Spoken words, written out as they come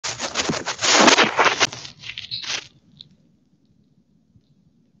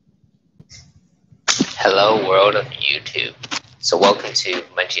Hello world of YouTube. So welcome to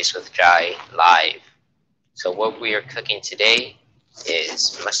Munchies with Jai Live. So what we are cooking today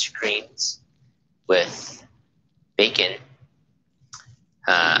is mustard greens with bacon.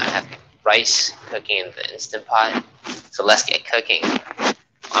 I have rice cooking in the Instant Pot. So let's get cooking.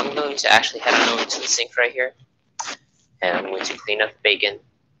 I'm going to actually head on over to the sink right here. And I'm going to clean up the bacon.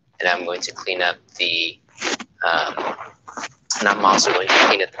 And I'm going to clean up the and I'm also going to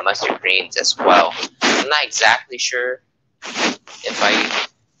clean up the mustard greens as well. I'm not exactly sure if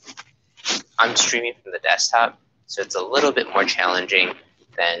I'm streaming from the desktop, so it's a little bit more challenging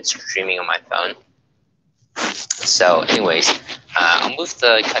than streaming on my phone. So anyways, I'll move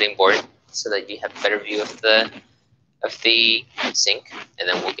the cutting board so that you have a better view of the sink, and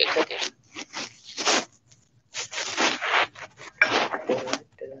then we'll get cooking.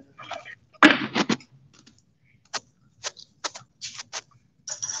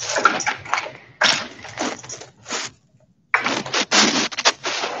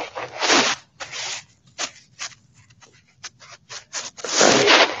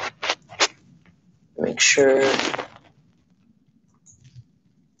 Make sure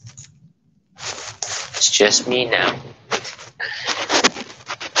it's just me now.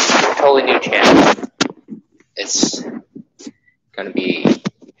 Totally new channel. It's gonna be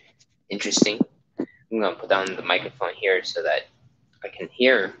interesting. I'm gonna put down the microphone here so that I can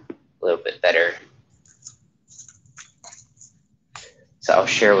hear a little bit better. So I'll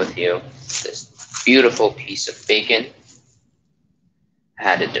share with you this beautiful piece of bacon. I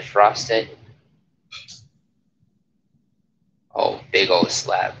had to defrost it. Oh, big old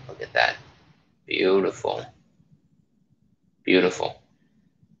slab. Look at that. Beautiful. Beautiful.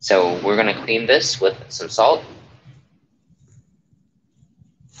 So we're going to clean this with some salt.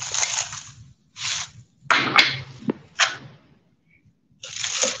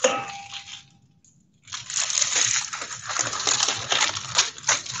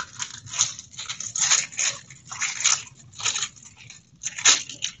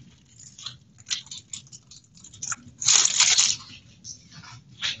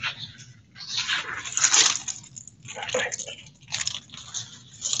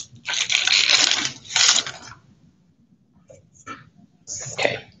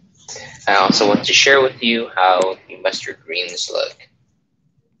 Okay. I also want to share with you how the mustard greens look.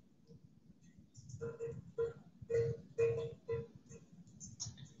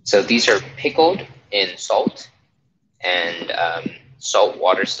 So these are pickled in salt and salt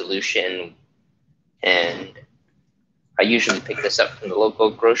water solution, and I usually pick this up from the local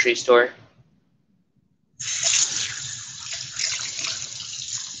grocery store.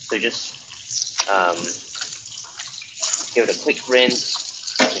 So just give it a quick rinse,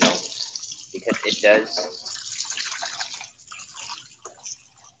 because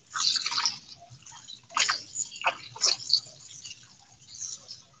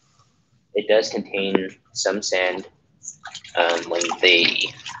it does contain some sand when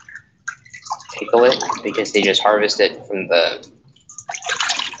they pickle it, because they just harvest it from the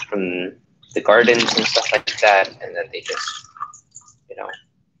gardens and stuff like that, and then they just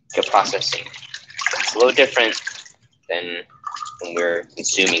get processing. It's a little different than when we're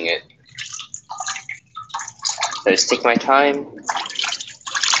consuming it. So just take my time.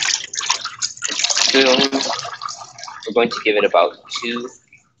 We're going to give it about 2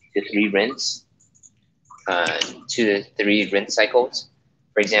 to 3 rinse, 2 to 3 rinse cycles.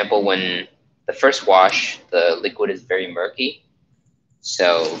 For example, when the first wash, the liquid is very murky,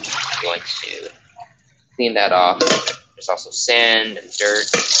 so you want to clean that off. There's also sand and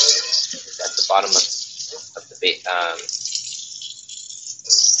dirt at the bottom of the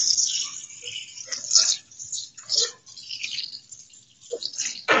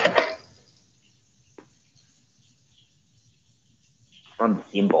on the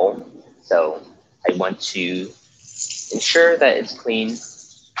steam bowl. So I want to ensure that it's clean.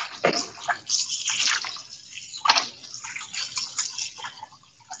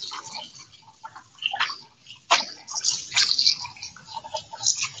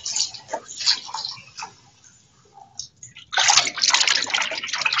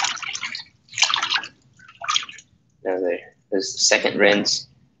 Now there's the second rinse.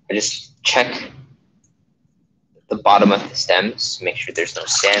 I just check the bottom of the stems to make sure there's no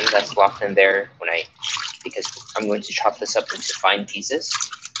sand that's locked in there because I'm going to chop this up into fine pieces.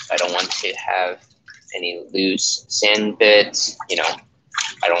 I don't want to have any loose sand bits. I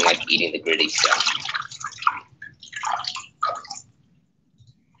don't like eating the gritty stuff.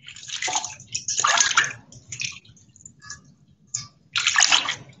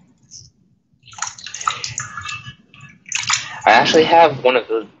 I actually have one of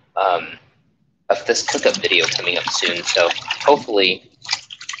those of this cook-up video coming up soon. So hopefully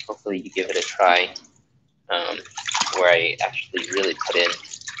you give it a try, where I actually really put in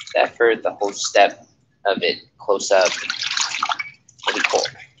the effort, the whole step of it close up. Pretty cool.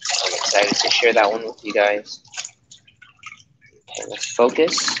 I'm excited to share that one with you guys. Okay, let's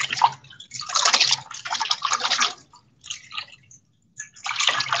focus.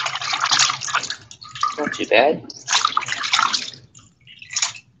 Not too bad.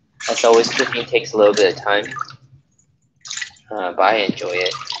 As always, cooking takes a little bit of time, but I enjoy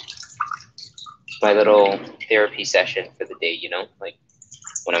it. My little therapy session for the day, you know? Like,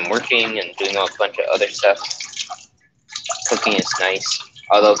 when I'm working and doing a bunch of other stuff, cooking is nice.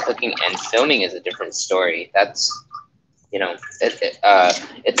 Although cooking and filming is a different story. That's, you know,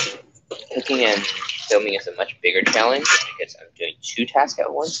 it's cooking and filming is a much bigger challenge because I'm doing two tasks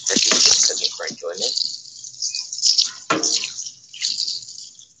at once versus just cooking for enjoyment.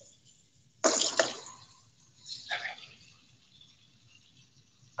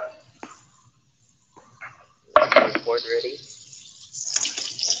 Board ready.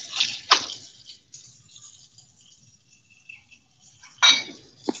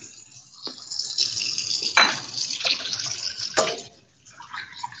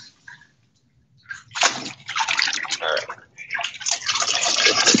 All right,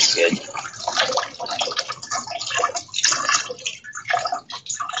 this looks good.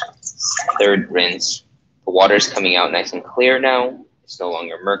 Third rinse. The water's coming out nice and clear now. It's no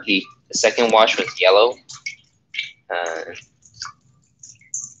longer murky. The second wash was yellow.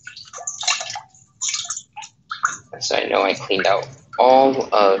 So I know I cleaned out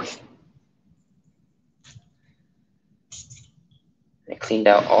all of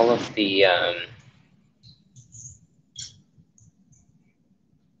the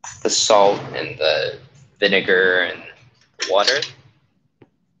salt and the vinegar and the water.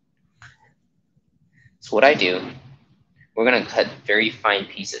 So what I do, we're going to cut very fine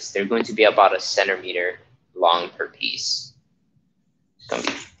pieces. They're going to be about 1 centimeter long per piece.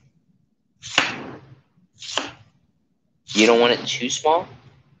 You don't want it too small,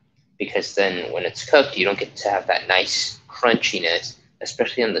 because then when it's cooked, you don't get to have that nice crunchiness,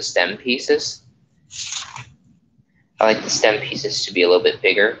 especially on the stem pieces. I like the stem pieces to be a little bit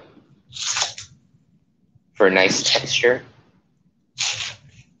bigger for a nice texture.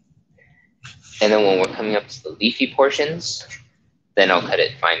 And then when we're coming up to the leafy portions, then I'll cut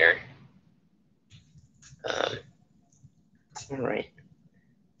it finer. All right,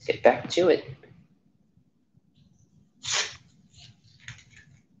 let's get back to it.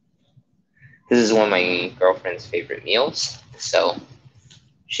 This is one of my girlfriend's favorite meals, so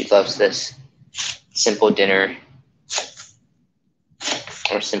she loves this. Simple dinner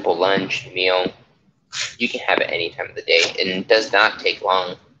or simple lunch meal. You can have it any time of the day, and it does not take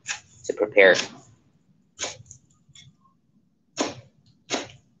long to prepare.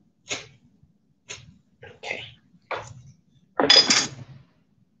 Okay, perfect.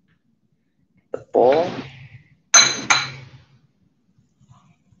 The bowl.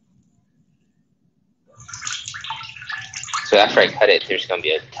 So after I cut it, there's going to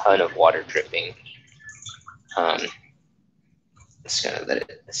be a ton of water dripping. Just going to let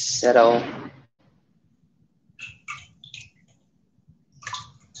it settle.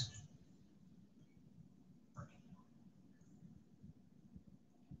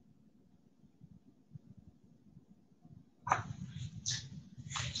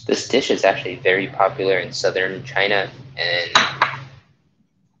 This dish is actually very popular in southern China and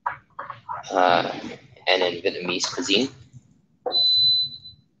in Vietnamese cuisine.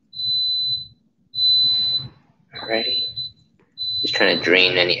 Alrighty, just trying to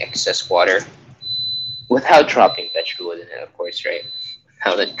drain any excess water without dropping vegetable in it, of course, right?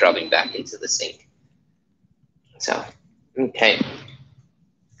 Without it dropping back into the sink. So, okay. All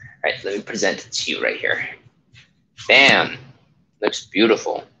right, let me present it to you right here. Bam! Looks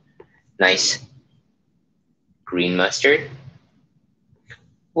beautiful. Nice green mustard.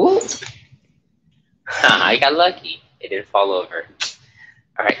 Woo! I got lucky. It didn't fall over.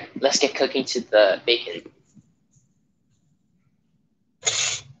 All right, let's get cooking to the bacon.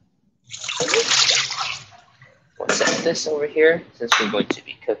 We'll set this over here since we're going to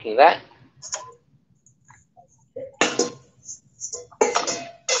be cooking that.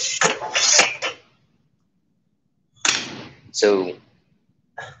 So,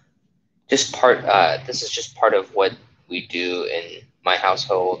 this is just part of what we do in my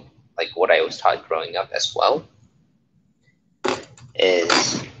household, like what I was taught growing up as well,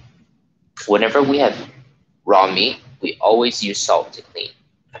 is whenever we have raw meat, we always use salt to clean.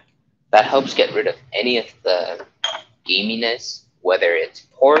 That helps get rid of any of the gaminess, whether it's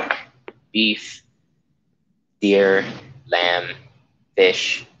pork, beef, deer, lamb,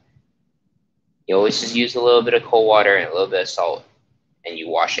 fish, you always just use a little bit of cold water and a little bit of salt, and you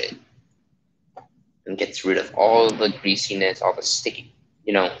wash it. And gets rid of all the greasiness, all the sticky,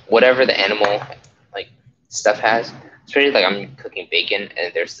 whatever the animal like stuff has. Especially like I'm cooking bacon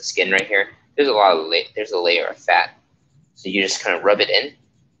and there's the skin right here. There's a layer of fat. So you just kind of rub it in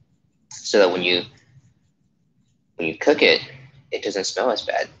so that when you cook it, it doesn't smell as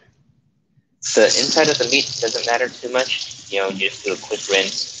bad. The inside of the meat doesn't matter too much. You just do a quick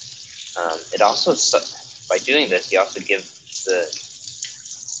rinse. It also, by doing this, you also give the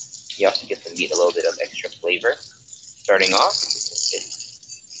meat a little bit of extra flavor. Starting off,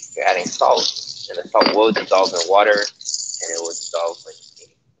 you're adding salt, and the salt will dissolve in water, and it will dissolve with the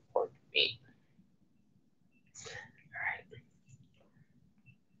pork meat.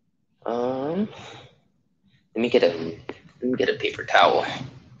 All right. Let me get a paper towel.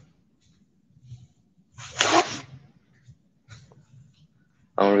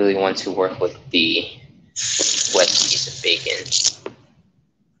 I don't really want to work with the wet piece of bacon.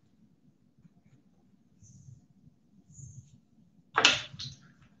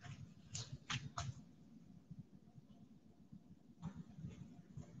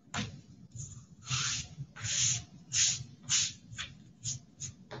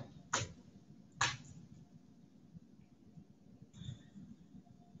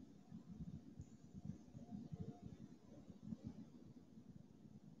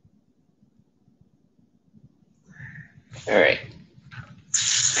 All right.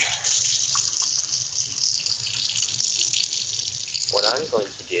 What I'm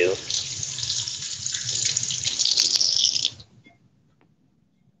going to do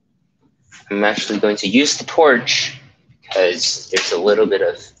I'm actually going to use the torch because there's a little bit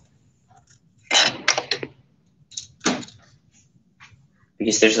of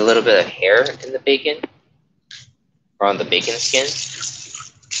hair in the bacon or on the bacon skin.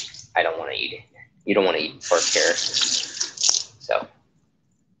 I don't want to eat it. You don't want to eat pork hair. So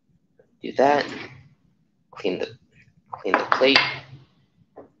do that. Clean the plate.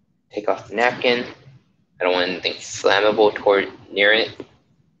 Take off the napkin. I don't want anything flammable near it.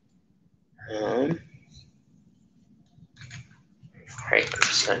 All right, I'm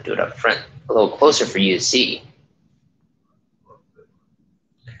just gonna do it up front, a little closer for you to see.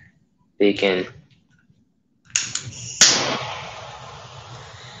 Bacon.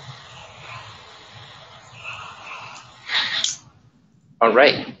 All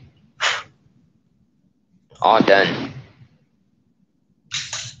right, all done.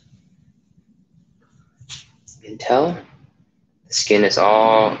 You can tell the skin is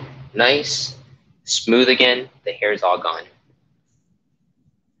all nice, smooth again. The hair is all gone.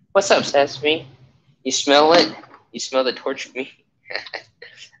 What's up, Sesame? You smell it? You smell the torch meat?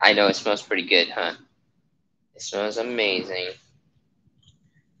 I know, it smells pretty good, huh? It smells amazing.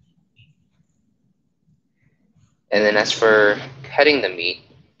 And then as for cutting the meat,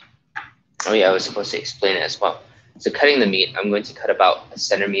 oh yeah, I was supposed to explain it as well. So cutting the meat, I'm going to cut about 1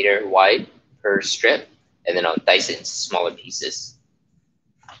 centimeter wide per strip, and then I'll dice it into smaller pieces.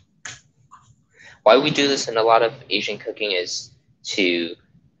 Why we do this in a lot of Asian cooking is to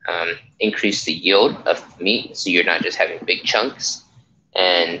increase the yield of meat, so you're not just having big chunks,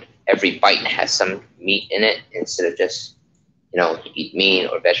 and every bite has some meat in it instead of just, you eat meat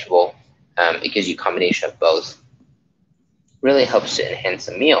or vegetable. It gives you a combination of both. Really helps to enhance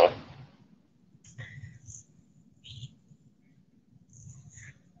the meal.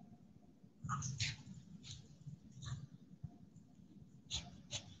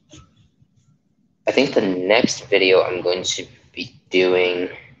 I think the next video I'm going to be doing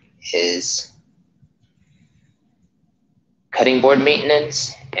is cutting board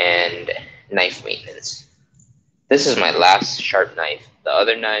maintenance and knife maintenance. This is my last sharp knife. The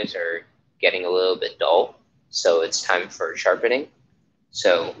other knives are getting a little bit dull, so it's time for sharpening.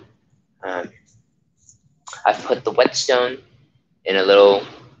 So I've put the whetstone in a little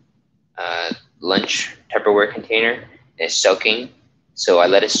lunch Tupperware container, and it's soaking. So I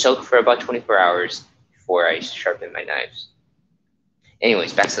let it soak for about 24 hours before I sharpen my knives.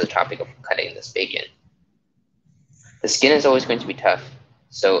 Anyways, back to the topic of cutting this bacon. The skin is always going to be tough,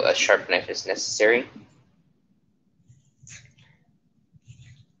 so a sharp knife is necessary.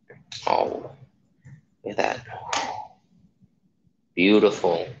 Oh, look at that.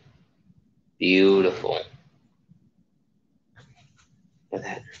 Beautiful. Beautiful. Look at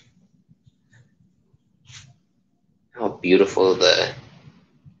that. How beautiful the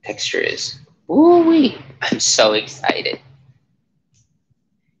texture is. Woo-wee! I'm so excited.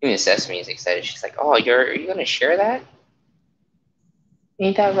 Even Sesame is excited. She's like, "Oh, are you gonna share that?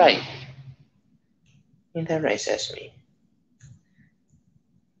 Ain't that right?" Ain't that right, Sesame?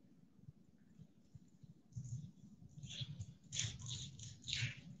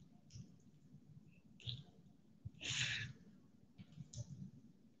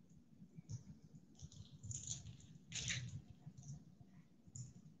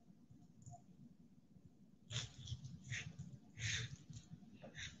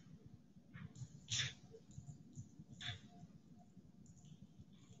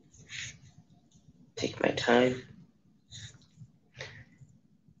 Take my time.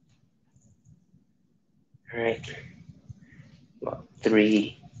 All right. About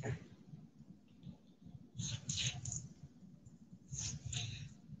 3.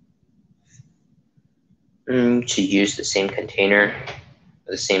 To use the same container,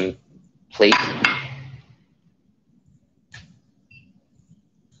 the same plate.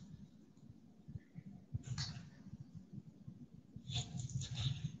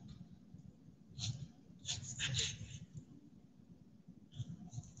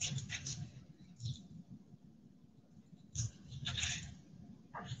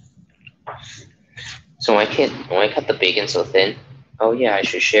 So when I cut the bacon so thin, oh yeah, I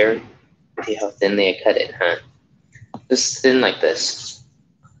should share. See how thinly I cut it, huh? This is thin like this.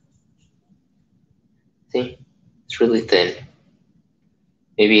 See? It's really thin.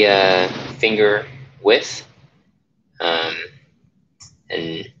 Maybe a finger width,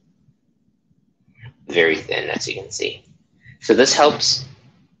 and very thin, as you can see. So this helps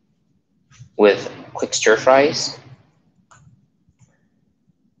with quick stir fries.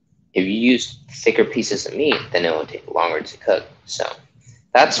 If you use thicker pieces of meat, then it will take longer to cook. So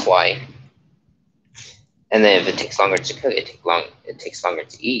that's why. And then if it takes longer to cook, it takes longer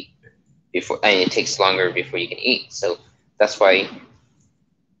to eat and it takes longer before you can eat. So that's why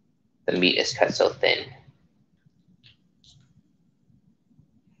the meat is cut so thin.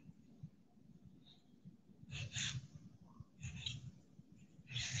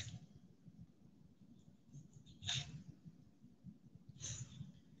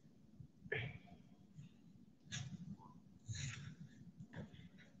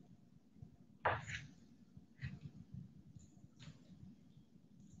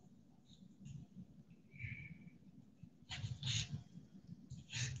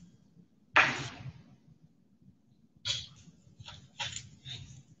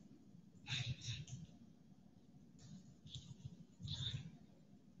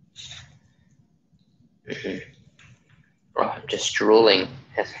 Oh, I'm just drooling.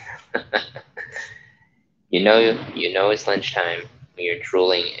 you know it's lunchtime when you're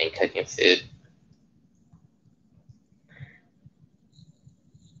drooling and cooking food.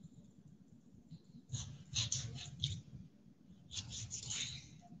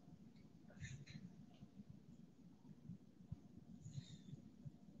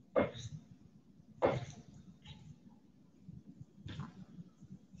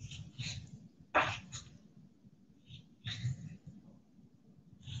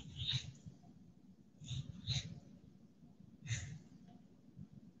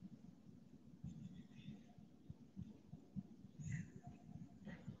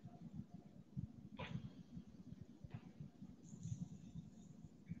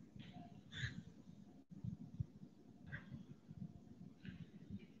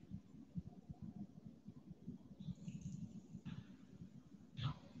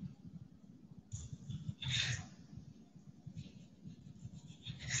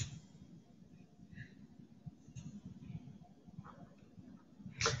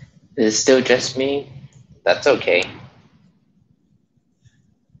 Is it still just me? That's okay.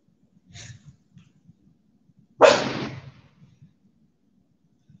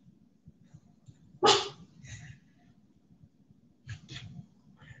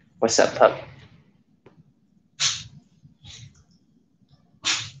 What's up, pup?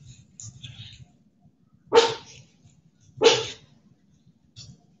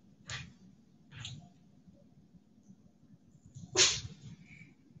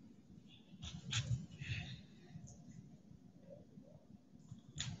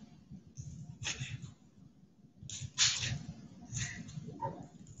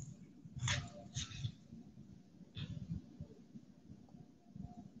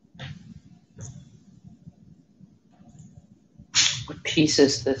 What piece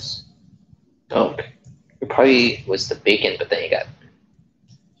is this? Oh, it probably was the bacon, but then it got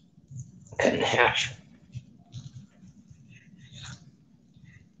cut in half.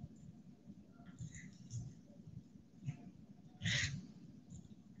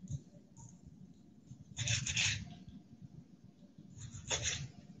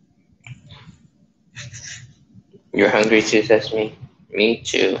 You're hungry too, Sesame? Me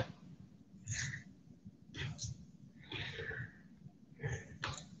too.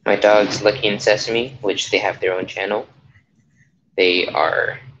 My dogs Lucky and Sesame, which they have their own channel. They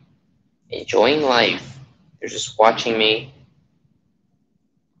are enjoying life. They're just watching me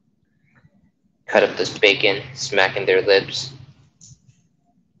cut up this bacon, smacking their lips.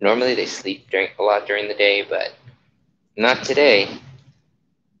 Normally they sleep a lot during the day, but not today.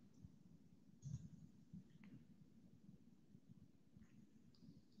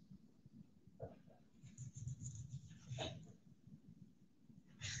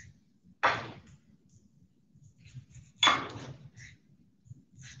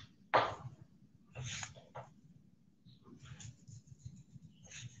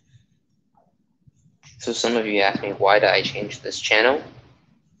 So some of you asked me, why did I change this channel?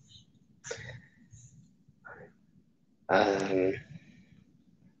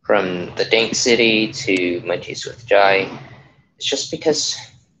 From the Dank City to Munchies with Jai. It's just because,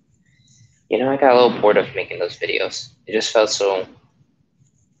 I got a little bored of making those videos. It just felt a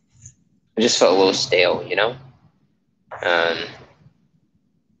little stale,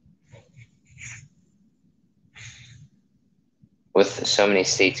 With so many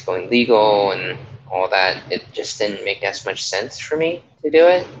states going legal and all that, it just didn't make as much sense for me to do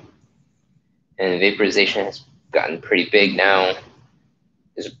it. And vaporization has gotten pretty big now.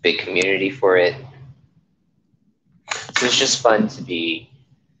 There's a big community for it. So it's just fun to be,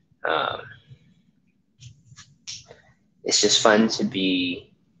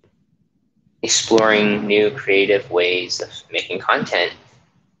 exploring new creative ways of making content.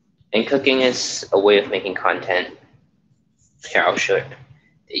 And cooking is a way of making content. Here, I'll show it.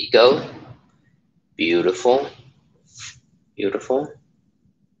 There you go. Beautiful. Beautiful.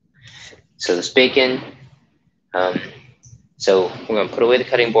 So this bacon, so we're going to put away the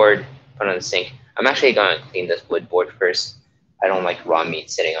cutting board, put it on the sink. I'm actually going to clean this wood board first. I don't like raw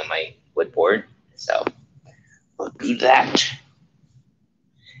meat sitting on my wood board, so we'll do that.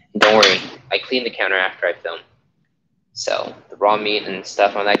 And don't worry, I clean the counter after I film. So the raw meat and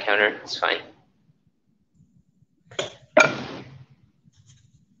stuff on that counter is fine.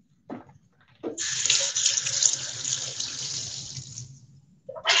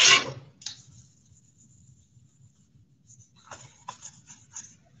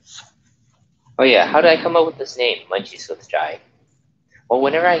 Oh yeah, how did I come up with this name, Munchies with Jai? Well,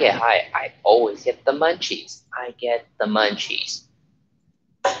 whenever I get high, I always get the munchies. I get the munchies.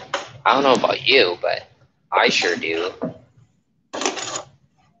 I don't know about you, but I sure do. So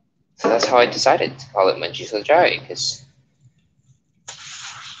that's how I decided to call it Munchies with Jai, because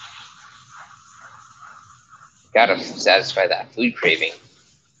gotta satisfy that food craving.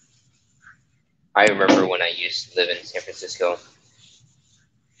 I remember when I used to live in San Francisco,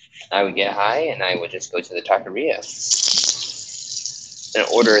 I would get high and I would just go to the taqueria and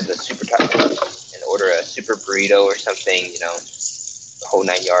order the super taco and order a super burrito or something, the whole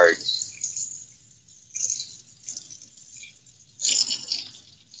 9 yards.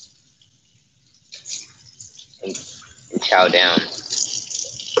 And chow down.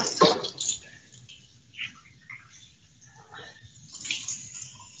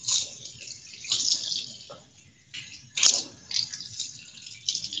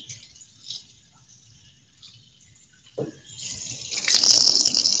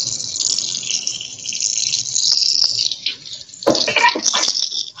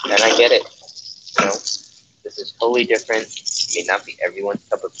 And I get it. This is totally different. It may not be everyone's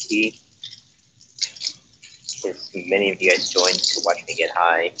cup of tea. Because many of you guys joined to watch me get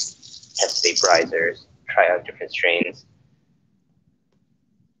high, test vaporizers, try out different strains.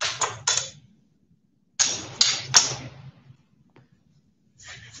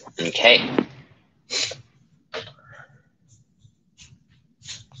 Okay.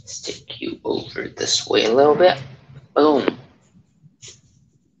 Stick you over this way a little bit. Boom.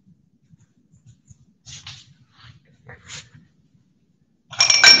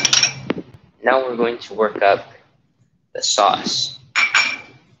 Now we're going to work up the sauce.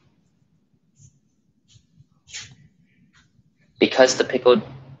 Because the pickled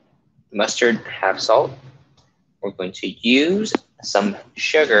mustard have salt, we're going to use some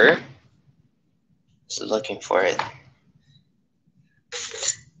sugar. Just looking for it.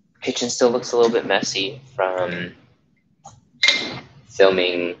 Kitchen still looks a little bit messy from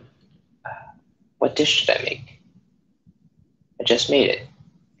filming. What dish did I make? I just made it.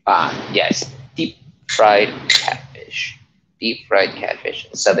 Yes, deep fried catfish. Deep fried catfish,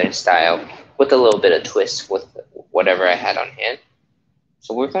 Southern style, with a little bit of twist with whatever I had on hand.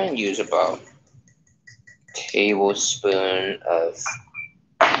 So we're going to use about a tablespoon of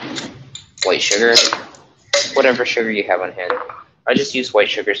white sugar, whatever sugar you have on hand. I just use white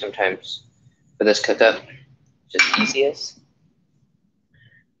sugar sometimes for this cook-up, just easiest.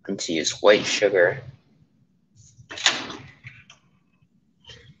 I'm going to use white sugar.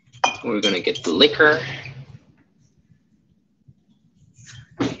 We're going to get the liquor.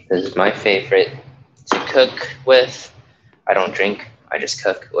 This is my favorite to cook with. I don't drink, I just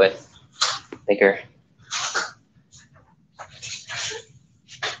cook with liquor.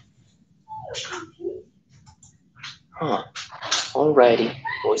 Alrighty,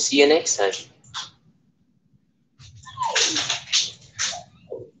 we'll see you next time.